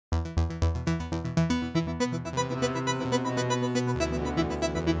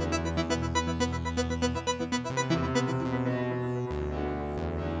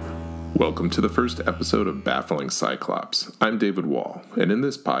Welcome to the first episode of Baffling Cyclops. I'm David Wall, and in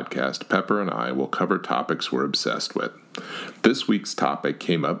this podcast, Pepper and I will cover topics we're obsessed with. This week's topic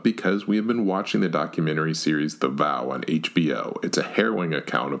came up because we have been watching the documentary series The Vow on HBO. It's a harrowing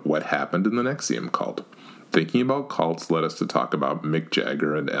account of what happened in the NXIVM cult. Thinking about cults led us to talk about Mick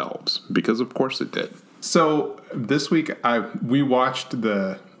Jagger and elves, because of course it did. So this week we watched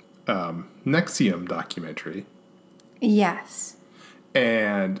the NXIVM documentary. Yes.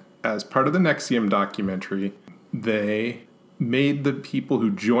 And as part of the NXIVM documentary, they made the people who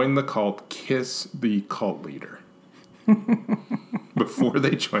joined the cult kiss the cult leader before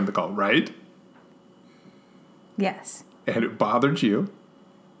they joined the cult, right? Yes. And it bothered you.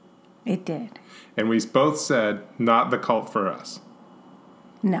 It did. And we both said, not the cult for us.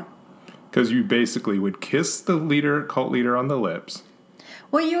 No. Because you basically would kiss the cult leader on the lips.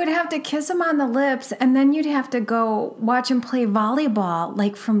 Well, you would have to kiss him on the lips, and then you'd have to go watch him play volleyball,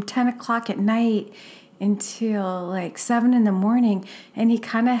 like from 10 o'clock at night until like 7 in the morning. And he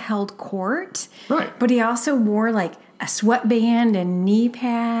kind of held court. Right. But he also wore like a sweatband and knee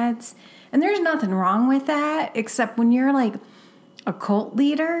pads. And there's nothing wrong with that, except when you're like a cult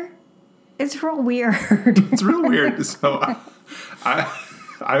leader, it's real weird. It's real weird. So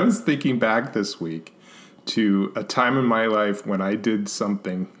I was thinking back this week to a time in my life when I did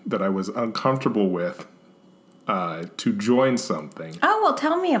something that I was uncomfortable with to join something. Oh, well,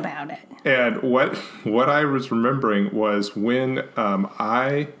 tell me about it. And what I was remembering was when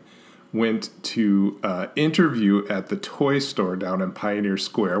I went to interview at the toy store down in Pioneer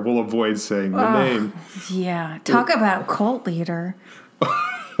Square. We'll avoid saying the name. Yeah, talk about cult leader.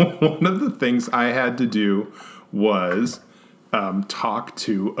 One of the things I had to do was talk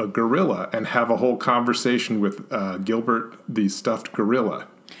to a gorilla and have a whole conversation with Gilbert, the stuffed gorilla.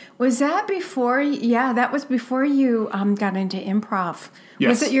 Was that before? Yeah, that was before you got into improv. Yes.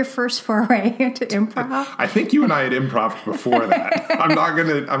 Was it your first foray into improv? I think you and I had improv before that. I'm not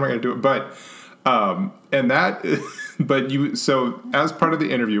gonna do it, but So as part of the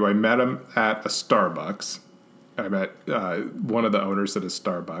interview, I met him at a Starbucks. I met one of the owners at a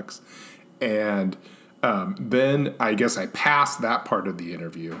Starbucks, and then I guess I passed that part of the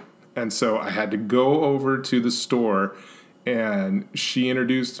interview. And so I had to go over to the store, and she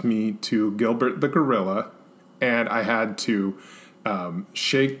introduced me to Gilbert the gorilla, and I had to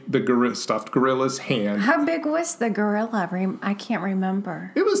shake the stuffed gorilla's hand. How big was the gorilla? I can't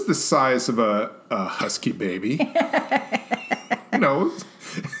remember. It was the size of a husky baby.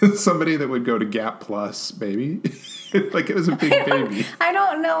 Somebody that would go to Gap Plus, baby. Like it was a big baby. I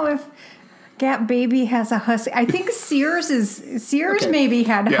don't know if Gap Baby has a husky. I think Sears maybe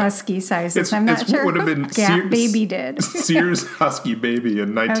had husky sizes. I'm not sure. Would have been Gap Baby did. Sears Husky Baby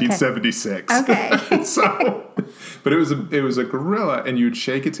in 1976. Okay. But it was a gorilla, and you'd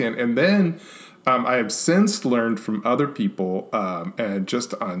shake its hand, and then I have since learned from other people, and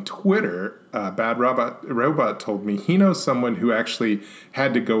just on Twitter, Bad Robot told me he knows someone who actually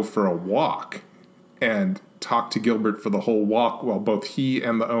had to go for a walk and talk to Gilbert for the whole walk while both he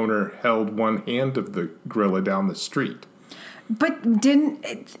and the owner held one hand of the gorilla down the street. But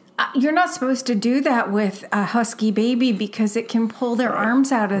you're not supposed to do that with a husky baby because it can pull their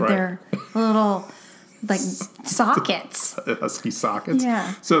arms out of their little sockets. Husky sockets?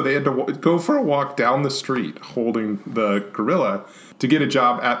 Yeah. So they had to go for a walk down the street holding the gorilla to get a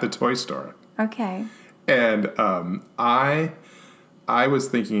job at the toy store. Okay. And I was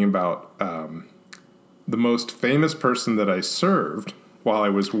thinking about the most famous person that I served while I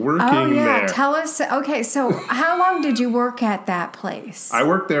was working there. Tell us. Okay, so how long did you work at that place? I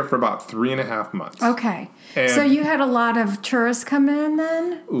worked there for about 3.5 months. Okay. And so you had a lot of tourists come in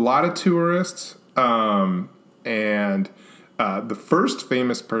then? A lot of tourists. And the first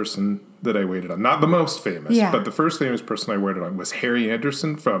famous person that I waited on, not the most famous, but the first famous person I waited on was Harry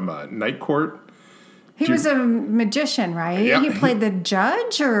Anderson from Night Court. He was a magician, right? Yeah. He played the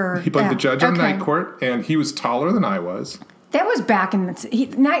judge, or he played the judge on Night Court, and he was taller than I was. That was back in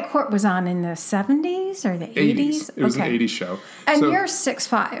Night Court was on in the 70s or the 80s? It was an 80s show. And you're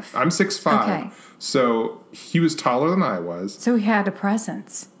 6'5". I'm 6'5". Okay. So he was taller than I was. So he had a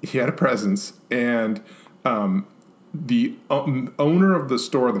presence. And the owner of the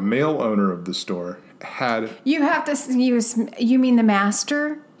store, the male owner of the store, had... You have to use... You mean the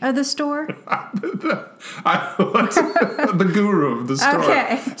master of the store? The guru of the store.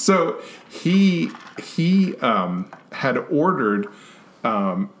 Okay. So he had ordered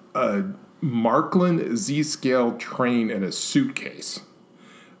a Markland Z-scale train in a suitcase.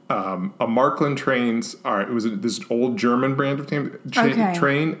 A Markland trains it was this old German brand of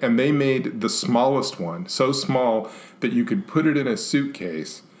train, and they made the smallest one, so small that you could put it in a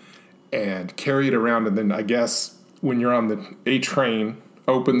suitcase and carry it around. And then I guess when you're on a train,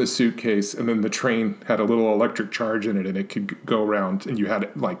 open the suitcase, and then the train had a little electric charge in it, and it could go around, and you had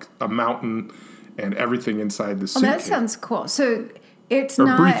like a mountain and everything inside the suitcase. Oh, that sounds cool. So it's or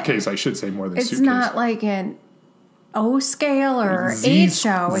not... briefcase, I should say, more than suitcase. It's not like an O scale or H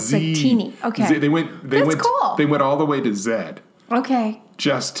O. It's like teeny. Okay. They went cool. They went all the way to Z. Okay.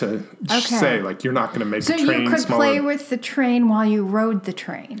 Just to say, like, you're not going to make the train smaller. So you could play with the train while you rode the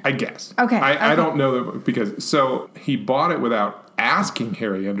train? I guess. Okay. I don't know, because... So he bought it without asking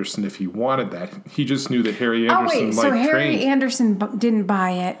Harry Anderson if he wanted that. He just knew that Harry Anderson liked trains. So Harry Anderson didn't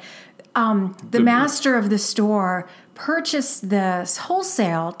buy it. The master of the store purchased this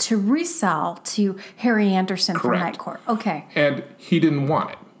wholesale to resell to Harry Anderson from Night Court. Okay. And he didn't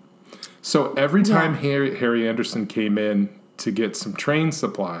want it. So every time Harry Anderson came in to get some train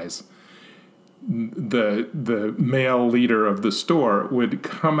supplies, the male leader of the store would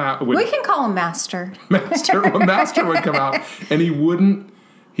come out. We can call him Master. Master would come out, and he wouldn't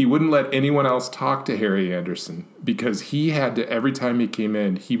let anyone else talk to Harry Anderson, because he had to, every time he came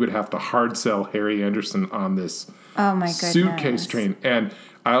in, he would have to hard sell Harry Anderson on this suitcase train. And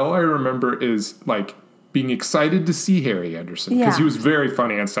all I remember is like being excited to see Harry Anderson, because he was very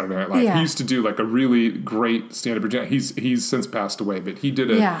funny on Saturday Night Live. He used to do like a really great stand-up routine. He's since passed away, but he did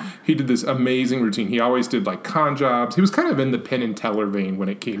this amazing routine. He always did like con jobs. He was kind of in the Penn and Teller vein when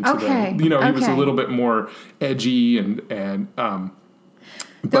it came to he was a little bit more edgy and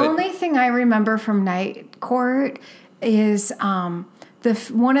the only thing I remember from Night Court is one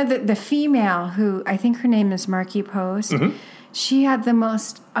of the female, who I think her name is Markie Post. Mm-hmm. She had the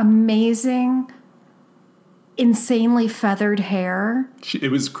most amazing, insanely feathered hair.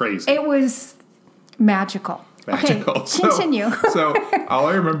 It was crazy. It was magical. Okay, continue. So all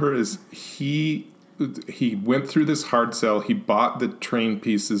I remember is he went through this hard sell. He bought the train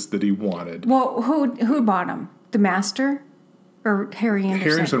pieces that he wanted. Well, who bought them? The master or Harry Anderson?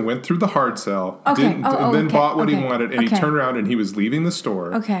 Harry Anderson went through the hard sell, and then bought what he wanted, and he turned around and he was leaving the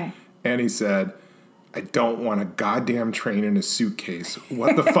store. Okay. And he said, I don't want a goddamn train in a suitcase.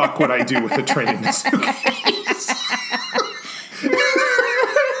 What the fuck would I do with a train in a suitcase?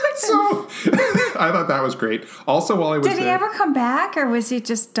 So I thought that was great. Also, while I was Did he ever come back, or was he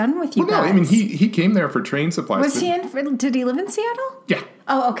just done with you guys? No, I mean, he came there for train supplies. Was did he live in Seattle? Yeah.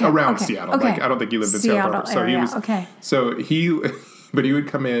 Oh, okay. Around Seattle. Okay. Like, I don't think he lived in Seattle. So area. he was but he would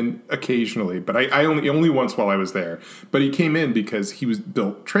come in occasionally, but I only once while I was there. But he came in because he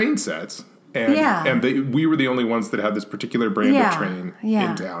built train sets. And we were the only ones that had this particular brand of train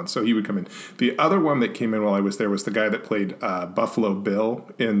in town. So he would come in. The other one that came in while I was there was the guy that played Buffalo Bill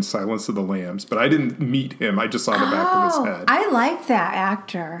in Silence of the Lambs. But I didn't meet him. I just saw the back of his head. I like that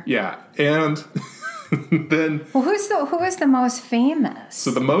actor. Yeah. And then... Well, who is the most famous?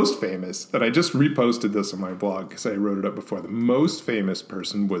 So the most famous, and I just reposted this on my blog because I wrote it up before. The most famous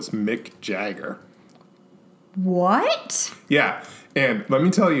person was Mick Jagger. What? Yeah. And let me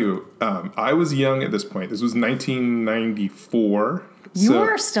tell you, I was young at this point. This was 1994. You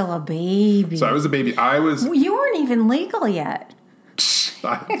were still a baby. So I was a baby. You weren't even legal yet.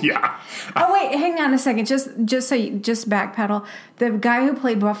 Yeah. Oh wait, hang on a second. Just backpedal. The guy who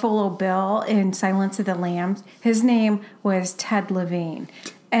played Buffalo Bill in Silence of the Lambs, his name was Ted Levine,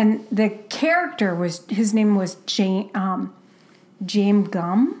 and the character his name was James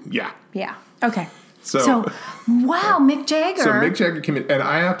Gumb. Yeah. Yeah. Okay. So wow, Mick Jagger. So Mick Jagger came in, and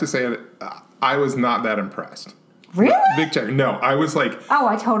I have to say that I was not that impressed. Really? Mick Jagger. No, I was like... Oh,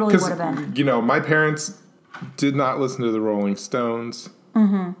 I totally would have been. You know, my parents did not listen to the Rolling Stones.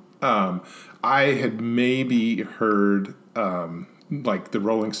 Mm-hmm. I had maybe heard, like, the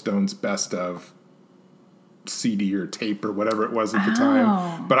Rolling Stones' best of CD or tape or whatever it was at the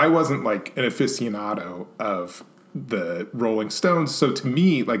time. But I wasn't, like, an aficionado of... the Rolling Stones. So to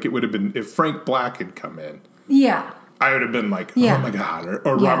me, like, it would have been if Frank Black had come in. Yeah. I would have been like, oh my God,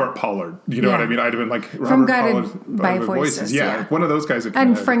 or Robert Pollard. You know what I mean? I'd have been like Robert Pollard by Voices. Yeah, one of those guys that came in.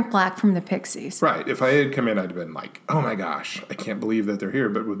 And Frank Black from the Pixies. Right. If I had come in, I'd have been like, oh my gosh, I can't believe that they're here.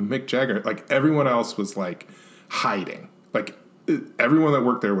 But with Mick Jagger, like, everyone else was like hiding. Like, everyone that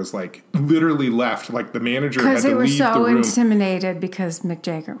worked there was like literally left. Like, the manager had to leave the room. Because they were so intimidated because Mick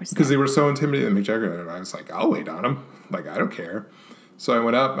Jagger was there. Because they were so intimidated by Mick Jagger. And I was like, I'll wait on him. Like, I don't care. So I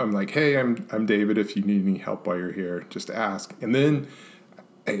went up. I'm like, hey, I'm David. If you need any help while you're here, just ask. And then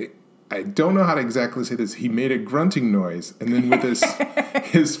I don't know how to exactly say this. He made a grunting noise. And then with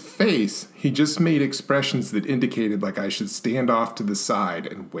his face, he just made expressions that indicated like I should stand off to the side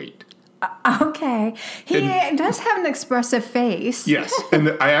and wait. Okay. He does have an expressive face. Yes. And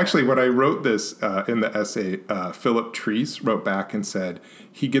when I wrote this in the essay, Philip Treese wrote back and said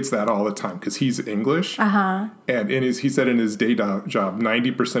he gets that all the time because he's English. Uh-huh. And he said in his day job,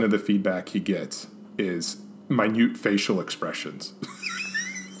 90% of the feedback he gets is minute facial expressions.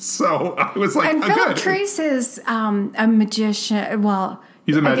 So I was like, and Philip good. Treese is a magician. Well,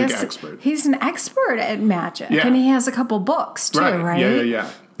 he's a magic expert. He's an expert at magic. Yeah. And he has a couple books too, right? Yeah.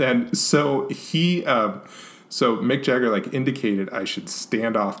 And so so Mick Jagger indicated I should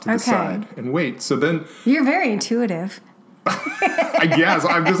stand off to the side and wait. So then you're very intuitive. I guess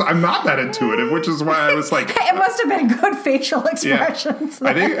I'm not that intuitive, which is why I was like, it must have been good facial expressions. Yeah.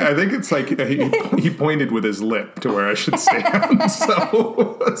 I think it's like he pointed with his lip to where I should stand.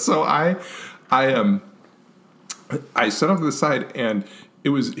 So I set off to the side, and he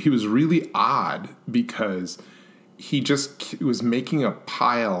was really odd because he just was making a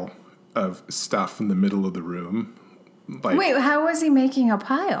pile of stuff in the middle of the room. Wait, how was he making a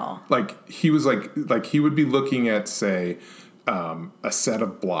pile? He was he would be looking at, say, a set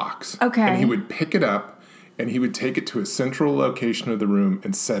of blocks. Okay. And he would pick it up and he would take it to a central location of the room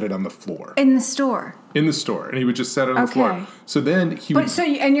and set it on the floor. In the store? In the store. And he would just set it on the floor. So then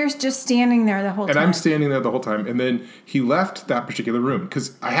and you're just standing there the whole time? And I'm standing there the whole time. And then he left that particular room.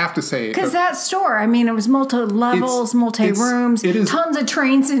 Because I have to say... Because that store, it was multi-levels, multi-rooms, tons of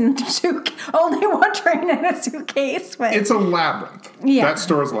trains and only one train in a suitcase. But it's a labyrinth. Yeah. That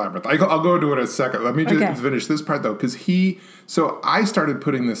store is a labyrinth. I'll go into it in a second. Let me just finish this part, though. Because So I started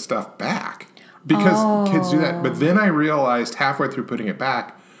putting this stuff back. Because kids do that. But then I realized halfway through putting it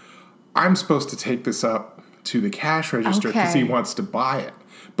back, I'm supposed to take this up to the cash register because he wants to buy it.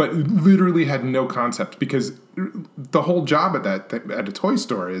 But literally had no concept because the whole job at a toy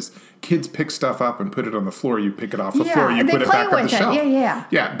store is kids pick stuff up and put it on the floor. You pick it off the floor. You put it back on the shelf.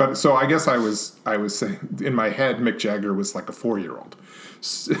 Yeah. But so I guess I was saying in my head, Mick Jagger was like a 4-year-old.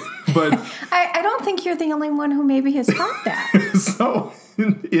 But I don't think you're the only one who maybe has thought that. So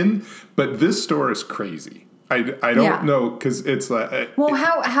but this store is crazy. I don't know because it's like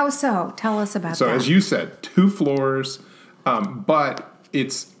how so? Tell us about that. So as you said, 2 floors, but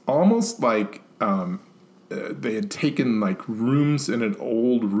it's almost like they had taken rooms in an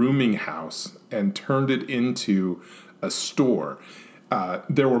old rooming house and turned it into a store.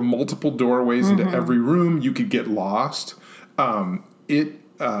 There were multiple doorways into every room. You could get lost. It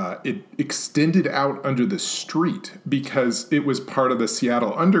extended out under the street because it was part of the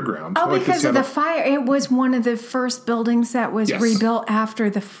Seattle Underground. Because of the fire. It was one of the first buildings that was rebuilt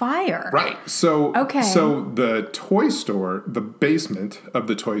after the fire. Right. So the toy store, the basement of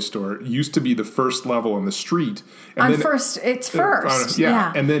the toy store used to be the first level on the street. And it's first.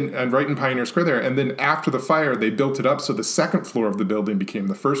 And right in Pioneer Square there. And then after the fire, they built it up so the second floor of the building became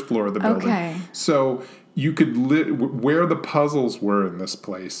the first floor of the building. Okay. So you could where the puzzles were in this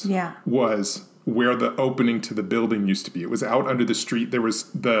place was where the opening to the building used to be. It was out under the street. There was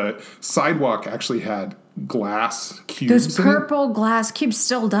the sidewalk actually had glass cubes. Those purple glass cubes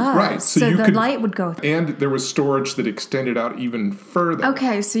still does. Right. So the light would go through. And there was storage that extended out even further.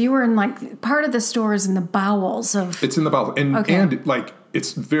 Okay, so you were in part of the store is in the bowels of... It's in the bowels. And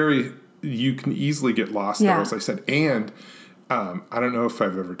it's very... You can easily get lost there, as I said. And... I don't know if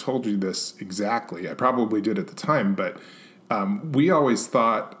I've ever told you this exactly. I probably did at the time, but we always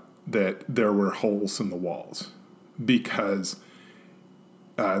thought that there were holes in the walls because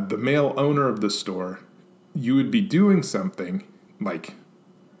the male owner of the store, you would be doing something like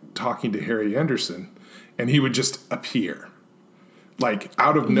talking to Harry Anderson, and he would just appear.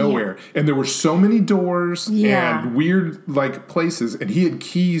 Out of nowhere. Yeah. And there were so many doors and weird, places. And he had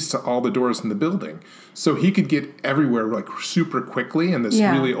keys to all the doors in the building. So he could get everywhere, super quickly in this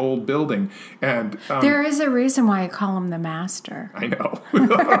really old building. And there is a reason why I call him the master. I know.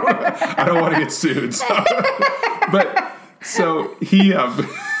 I don't want to get sued. So he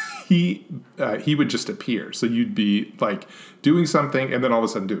would just appear. So you'd be, doing something and then all of a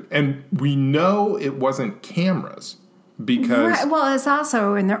sudden do it. And we know it wasn't cameras. Because well, it's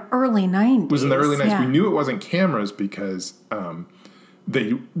also in the early 90s. It was in the early 90s. Yeah. We knew it wasn't cameras because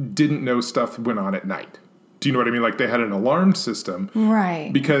they didn't know stuff went on at night. Do you know what I mean? They had an alarm system.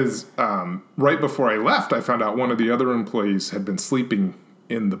 Right. Because right before I left, I found out one of the other employees had been sleeping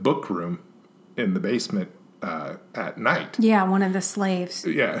in the book room in the basement at night. Yeah, one of the slaves.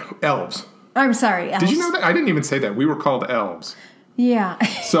 Yeah, elves. I'm sorry, elves. Did you know that? I didn't even say that. We were called elves. Yeah.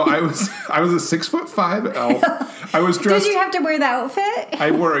 So I was a 6'5" elf. I was dressed. Did you have to wear the outfit?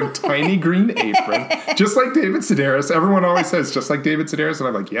 I wore a tiny green apron, just like David Sedaris. Everyone always says, just like David Sedaris. And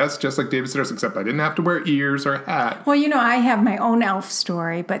I'm like, yes, just like David Sedaris, except I didn't have to wear ears or a hat. Well, I have my own elf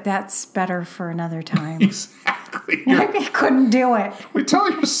story, but that's better for another time. Exactly. I couldn't do it. We tell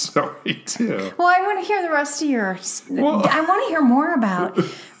your story, too. Well, I want to hear the rest of yours. Well, I want to hear more about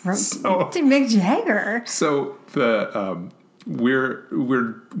Mick Jagger. So the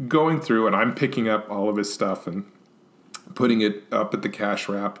we're going through, and I'm picking up all of his stuff and putting it up at the cash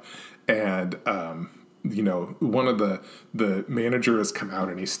wrap, and one of the manager has come out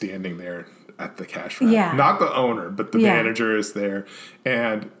and he's standing there at the cash wrap. Yeah. Not the owner, but the manager is there.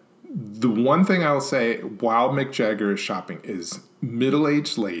 And the one thing I'll say while Mick Jagger is shopping is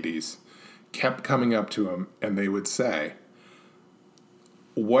middle-aged ladies kept coming up to him and they would say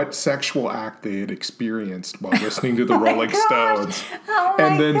what sexual act they had experienced while listening to the Rolling Stones.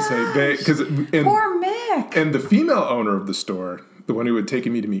 And then say, poor Mick. And the female owner of the store, the one who had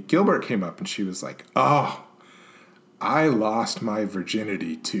taken me to meet Gilbert, came up and she was like, oh, I lost my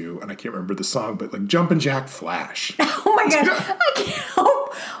virginity to, and I can't remember the song, but like Jumpin' Jack Flash. Oh my gosh. I can't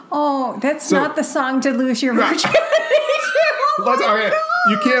help. Oh, that's not the song to lose your virginity.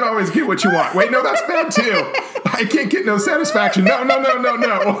 You can't always get what you want. Wait, no, that's bad too. I can't get no satisfaction. No. Oh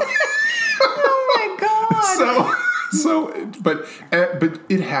my God. But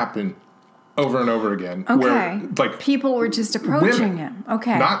it happened over and over again. Okay. Where, like, people were just approaching him.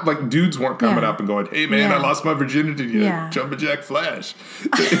 Okay. Not like dudes weren't coming up and going, hey man, I lost my virginity to Jumpin' Jack Flash.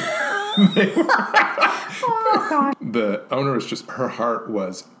 Oh God. The owner was just, her heart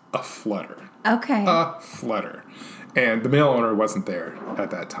was aflutter. Okay. Aflutter. And the male owner wasn't there at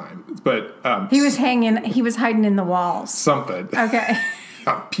that time. But he was hiding in the walls. Something. Okay.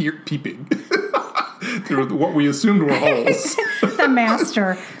 Peeping. Through what we assumed were holes. The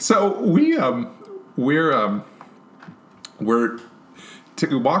master. So we're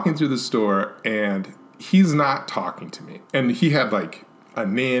walking through the store and he's not talking to me. And he had like a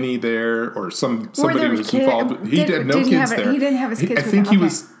nanny there or somebody was involved. He had no kids there. He didn't have his kids. I think he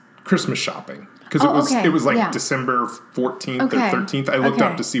was Christmas shopping. Because it was like December 14th or 13th. I looked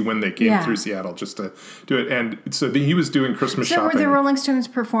up to see when they came through Seattle just to do it. And so he was doing Christmas shopping. So were the Rolling Stones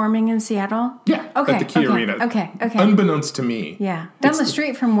performing in Seattle? Yeah, at the Key Arena. Okay. Unbeknownst to me. Yeah. Down the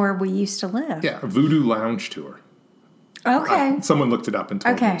street from where we used to live. Yeah, a Voodoo Lounge Tour. Okay. Someone looked it up and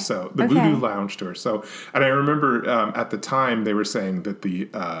told me. So the Voodoo Lounge Tour. So, and I remember at the time they were saying that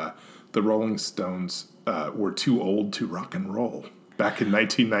the Rolling Stones were too old to rock and roll. Back in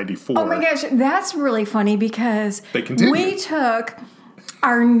 1994. Oh my gosh, that's really funny because we took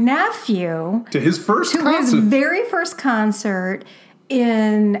our nephew to his very first concert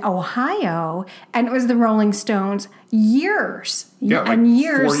in Ohio, and it was the Rolling Stones years 4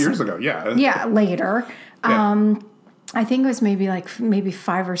 years ago. Later. I think it was maybe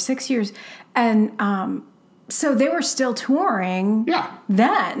 5 or 6 years, and so they were still touring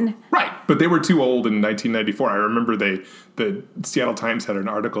then. Right. But they were too old in 1994. I remember the Seattle Times had an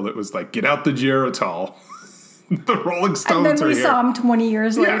article that was like, get out the Geritol. The Rolling Stones are here. And then we saw them 20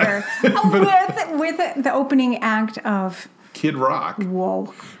 years later with the opening act of Kid Rock. Whoa.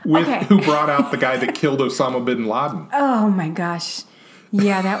 Who brought out the guy that killed Osama bin Laden. Oh my gosh.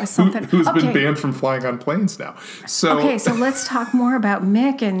 Yeah, that was something. Who's been banned from flying on planes now. So let's talk more about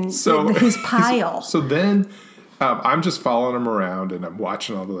Mick and his pile. So then I'm just following him around and I'm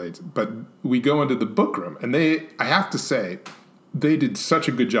watching all the ladies. But we go into the book room and I have to say, they did such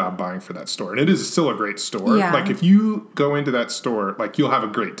a good job buying for that store. And it is still a great store. Yeah. Like, if you go into that store, like, you'll have a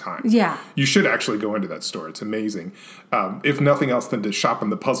great time. Yeah. You should actually go into that store. It's amazing. If nothing else than to shop in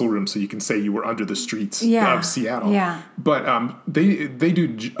the puzzle room so you can say you were under the streets of Seattle. Yeah. But they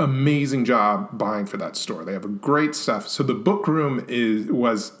do amazing job buying for that store. They have a great stuff. So the book room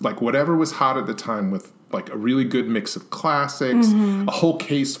was like whatever was hot at the time with like a really good mix of classics, a whole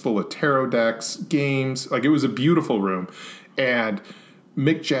case full of tarot decks, games. Like, it was a beautiful room. And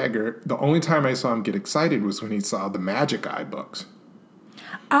Mick Jagger, the only time I saw him get excited was when he saw the Magic Eye books.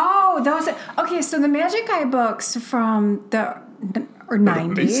 Oh, those. Okay, so the Magic Eye books from the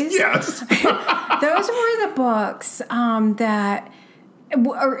 90s. Yes. Those were the books that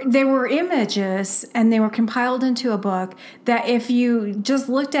they were images and they were compiled into a book that if you just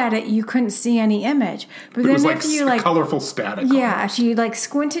looked at it, you couldn't see any image. But then it was if you colorful static. Yeah, if you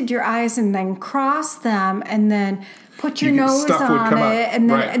squinted your eyes and then crossed them and then put your nose on it, and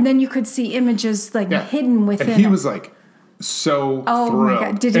then you could see images hidden within. And he was like, so Oh thrilled. my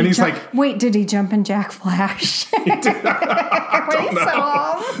God! Did and he he's jump? like, Wait, did he jump in Jack Flash?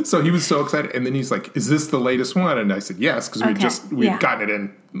 so he was so excited, and then he's like, "Is this the latest one?" And I said, "Yes," because we had gotten it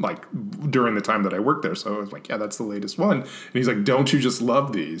in like during the time that I worked there. So I was like, "Yeah, that's the latest one." And he's like, "Don't you just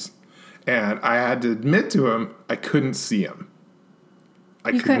love these?" And I had to admit to him, I couldn't see him.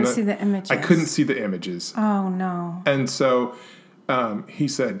 You couldn't see the images. I couldn't see the images. Oh no! And so he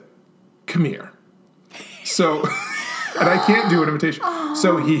said, "Come here." So, and I can't do an imitation.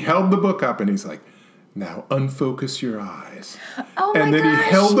 So he held the book up and he's like, "Now unfocus your eyes." Oh and my then gosh.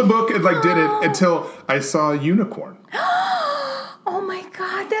 he held the book and like did it until I saw a unicorn. Oh my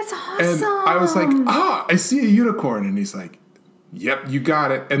God, that's awesome! And I was like, I see a unicorn. And he's like, "Yep, you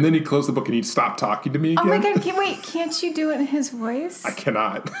got it." And then he closed the book and he stopped talking to me again. Oh my God, can't you do it in his voice? I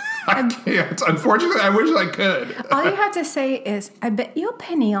cannot. I can't. Unfortunately, I wish I could. All you have to say is, "I bet you'll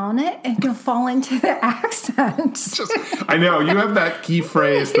penny on it," and you'll fall into the accent. I know, you have that key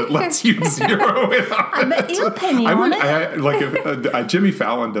phrase that lets you zero in on I bet you'll penny on it. Jimmy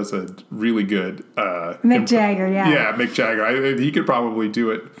Fallon does a really good... Mick Jagger, yeah. Yeah, Mick Jagger. He could probably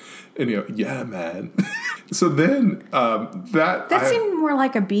do it. And yeah, man. So then that seemed more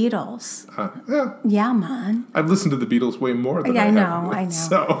like a Beatles. Yeah, man. I've listened to the Beatles way more than I have. know.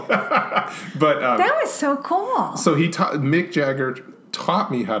 So, but that was so cool. So Mick Jagger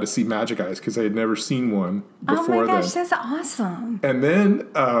taught me how to see magic eyes because I had never seen one before. Oh my gosh, that's awesome. And then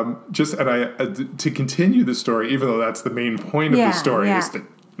to continue the story, even though that's the main point of the story, is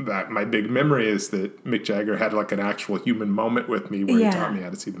that my big memory is that Mick Jagger had like an actual human moment with me where he taught me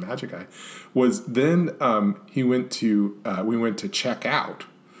how to see the magic eye. Was then we went to check out.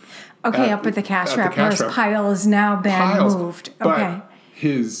 Okay, up at the cash wrap where his pile has now been moved. Okay. But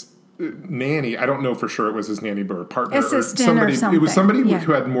his nanny, I don't know for sure it was his nanny, but her partner. Assistant or something. It was somebody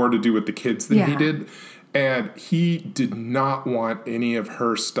who had more to do with the kids than he did. And he did not want any of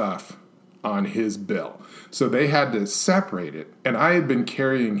her stuff on his bill. So they had to separate it. And I had been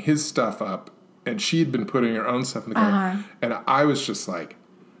carrying his stuff up, and she had been putting her own stuff in the car. And I was just like,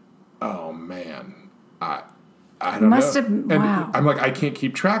 oh, man, I don't know. Wow. I'm like, I can't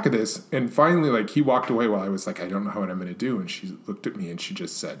keep track of this. And finally, like, he walked away while I was like, I don't know what I'm going to do. And she looked at me and she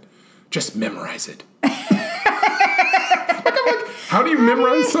just said, just memorize it. I'm like, how do you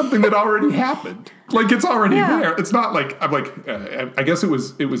memorize something that already happened? Like, it's already there. It's not like, I'm like, I guess it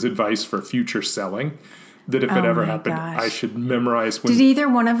was advice for future selling. That if it ever happened, I should memorize. Did either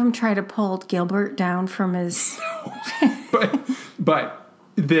one of them try to pull Gilbert down from his... but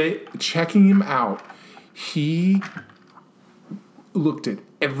checking him out, he looked at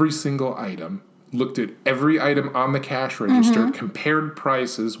every single item, looked at every item on the cash register, compared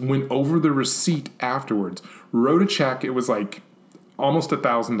prices, went over the receipt afterwards, wrote a check. It was like almost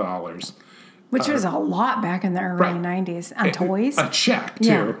 $1,000. Which was a lot back in the early 90s. On toys? A check, too.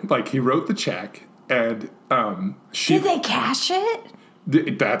 Yeah. Like, he wrote the check. And did they cash it?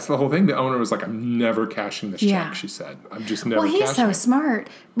 That's the whole thing. The owner was like, I'm never cashing this check, she said. I'm just never cashing it. Well, he's so smart.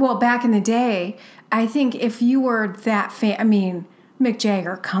 Well, back in the day, I think if you were that Mick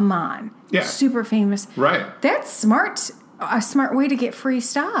Jagger, come on. Yeah. Super famous. Right. That's smart. A smart way to get free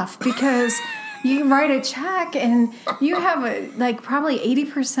stuff because you write a check and you have probably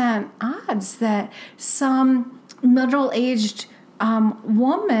 80% odds that some middle-aged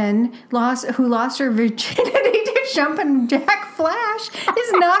woman who lost her virginity to jumping Jack Flash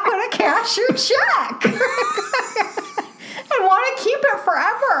is not going to cash your check and want to keep it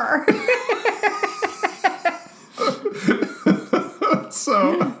forever.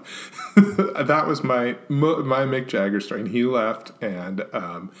 So that was my Mick Jagger story. And he left, and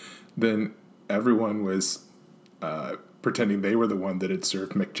then everyone was pretending they were the one that had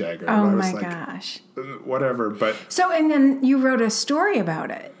served Mick Jagger. Oh, and I was my gosh. Whatever, but... So, and then you wrote a story about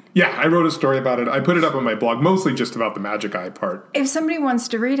it. Yeah, I wrote a story about it. I put it up on my blog, mostly just about the magic eye part. If somebody wants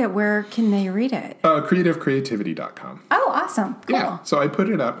to read it, where can they read it? CreativeCreativity.com. Oh, awesome. Cool. Yeah, so I put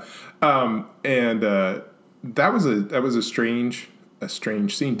it up. And that was a strange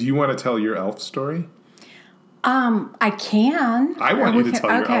scene. Do you want to tell your elf story? I can. I want you to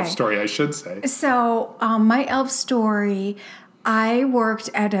tell your elf story, I should say. So, my elf story, I worked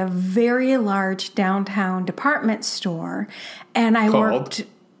at a very large downtown department store, and I don't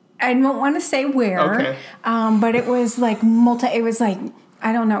want to say where, but it was like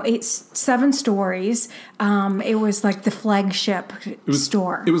I don't know, 7 stories. It was like the flagship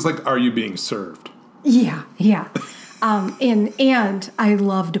store. It was like, Are You Being Served? Yeah. And I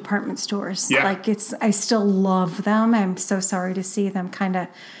love department stores. Yeah. I still love them. I'm so sorry to see them kind of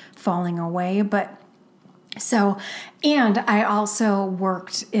falling away. But So, and I also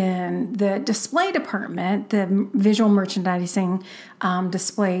worked in the display department, the visual merchandising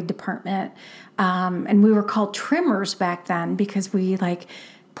display department. And we were called trimmers back then because we like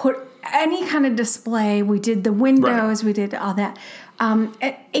put any kind of display. We did the windows, we did all that.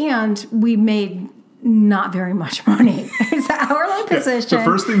 And we made not very much money. It's an hourly position. The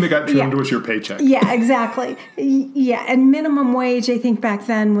first thing that got trimmed was your paycheck. Yeah, exactly. Yeah, and minimum wage, I think back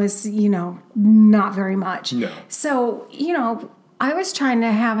then was, not very much. No. So, I was trying to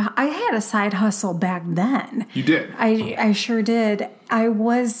I had a side hustle back then. You did? I sure did. I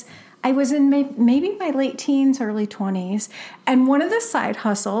was in maybe my late teens, early 20s. And one of the side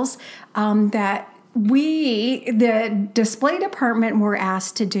hustles that the display department were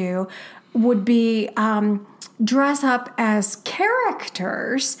asked to do would be dress up as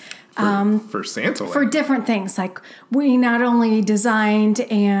characters for Santa Land. For different things. Like we not only designed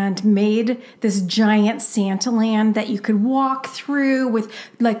and made this giant Santa Land that you could walk through with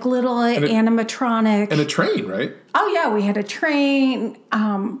like little animatronic. And a train, right? Oh yeah, we had a train.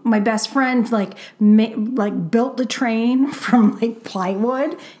 My best friend built the train from like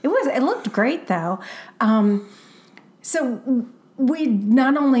plywood. It looked great though. So we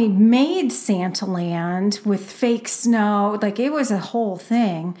not only made Santa Land with fake snow, like it was a whole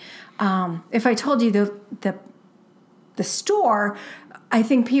thing. If I told you the store, I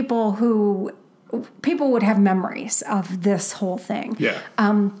think people would have memories of this whole thing. Yeah.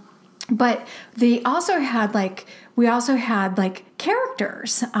 But we also had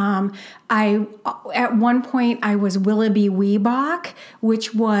characters. At one point I was Willoughby Weebach,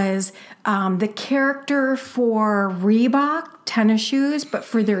 which was the character for Reebok tennis shoes, but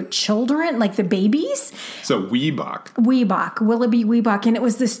for their children, like the babies. So Willoughby Weebach, and it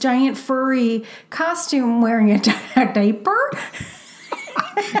was this giant furry costume wearing a diaper.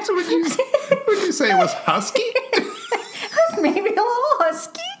 So would you say it was husky? Maybe a little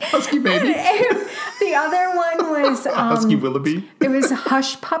husky. Husky baby. And the other one was Husky Willoughby. It was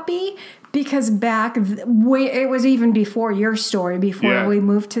Hush Puppy because it was even before your story, before we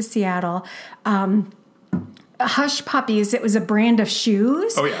moved to Seattle. Hush Puppies, it was a brand of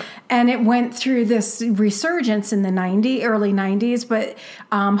shoes. Oh, yeah. And it went through this resurgence in the early 90s, but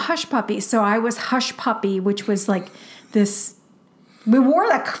Hush Puppy. So I was Hush Puppy, which was like this. We wore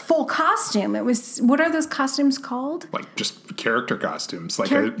that full costume. It was, what are those costumes called? Like just character costumes,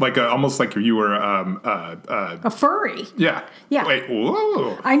 almost like you were a furry. Yeah. Yeah. Wait.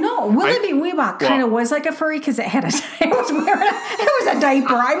 Whoa. I know. Willoughby Weebach kind of was like a furry because it was a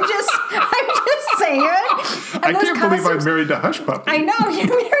diaper. I'm just saying. And I can't believe I'm married to Hush Puppy. I know you're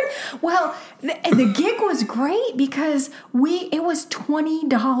married. Well, the gig was great because it was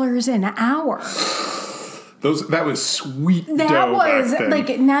 $20 an hour. That was sweet dough That was back then.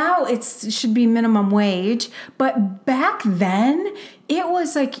 like now it should be minimum wage, but back then it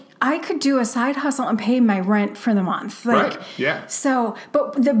was like I could do a side hustle and pay my rent for the month. Right. Yeah. So,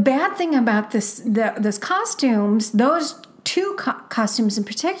 but the bad thing about those costumes, those two costumes in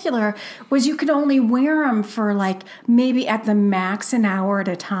particular, was you could only wear them for like maybe at the max an hour at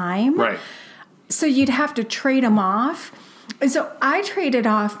a time. Right. So you'd have to trade them off. So I traded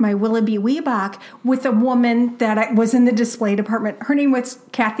off my Willoughby Weebach with a woman that was in the display department. Her name was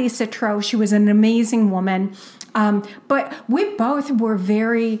Kathy Citro. She was an amazing woman. But we both were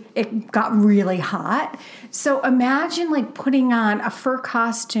it got really hot. So imagine like putting on a fur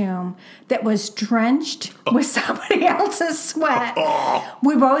costume that was drenched with somebody else's sweat.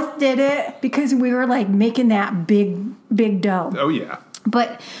 We both did it because we were like making that big dough. Oh, yeah.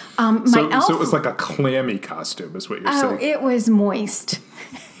 But so it was like a clammy costume, is what you're saying. Oh, it was moist.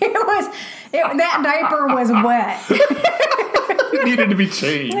 That diaper was wet. It needed to be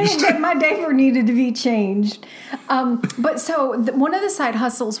changed. My diaper needed to be changed. But so one of the side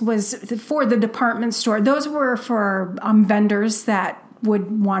hustles was for the department store. Those were for vendors that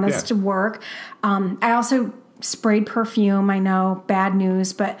would want us to work. I also sprayed perfume. I know, bad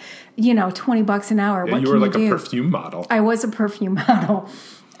news, but $20 an hour. Yeah, what you can were like you do? a perfume model. I was a perfume model.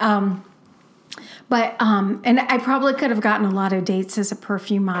 But I probably could have gotten a lot of dates as a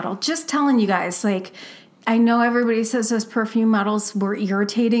perfume model. Just telling you guys, like, I know everybody says those perfume models were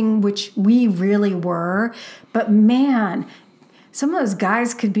irritating, which we really were. But man, some of those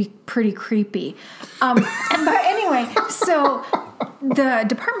guys could be pretty creepy. But anyway, so the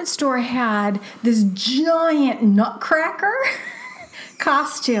department store had this giant nutcracker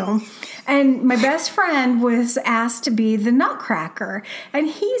costume. And my best friend was asked to be the nutcracker. And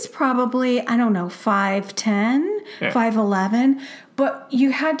he's probably, I don't know, 5'10", 5'11". but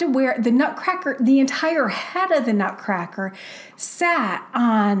you had to wear the nutcracker, the entire head of the nutcracker sat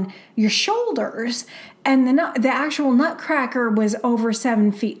on your shoulders, and the actual nutcracker was over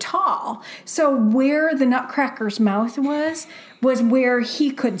 7 feet tall. So where the nutcracker's mouth was where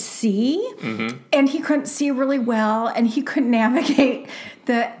he could see, and he couldn't see really well, and he couldn't navigate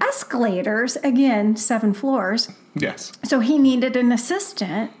the escalators, again, 7 floors. Yes. So he needed an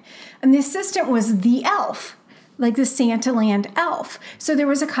assistant, and the assistant was the elf, like the Santaland elf. So there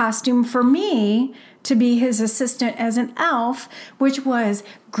was a costume for me to be his assistant as an elf, which was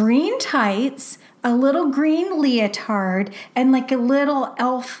green tights, a little green leotard, and like a little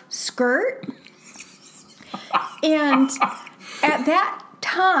elf skirt. And at that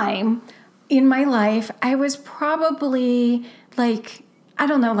time in my life, I was probably like, I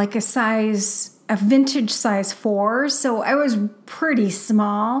don't know, like a vintage size 4. So I was pretty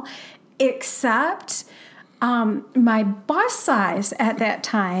small, except my bust size at that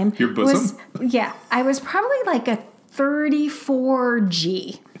time. Your bosom? I was probably like a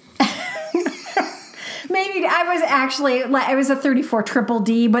 34G. Maybe I was a 34 triple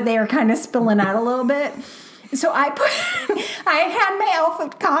D, but they were kind of spilling out a little bit. So I had my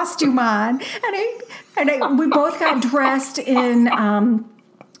elf costume on, and we both got dressed in.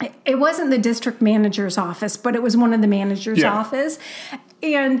 It wasn't the district manager's office, but it was one of the manager's office,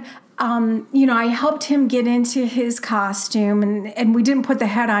 and I helped him get into his costume, and we didn't put the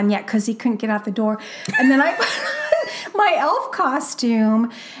head on yet because he couldn't get out the door, and then I put on my elf costume,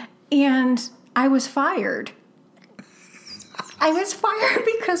 and I was fired. I was fired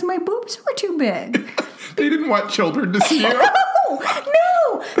because my boobs were too big. They didn't want children to see you.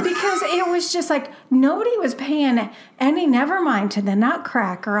 No, because it was just like nobody was paying any never mind to the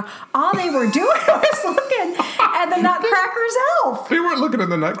nutcracker. All they were doing was looking at the nutcracker's elf. They weren't looking at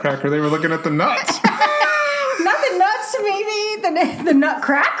the nutcracker. They were looking at the nuts. Not the nuts, maybe the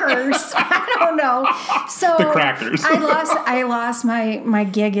nutcrackers. I don't know. So the crackers. I lost my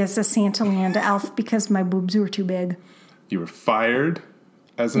gig as a Santaland elf because my boobs were too big. You were fired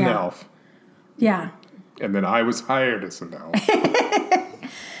as an elf. Yeah. And then I was hired as an elf.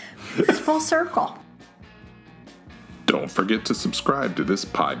 It's full circle. Don't forget to subscribe to this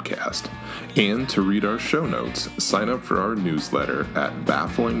podcast. And to read our show notes, sign up for our newsletter at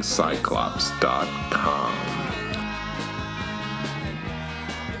bafflingcyclops.com.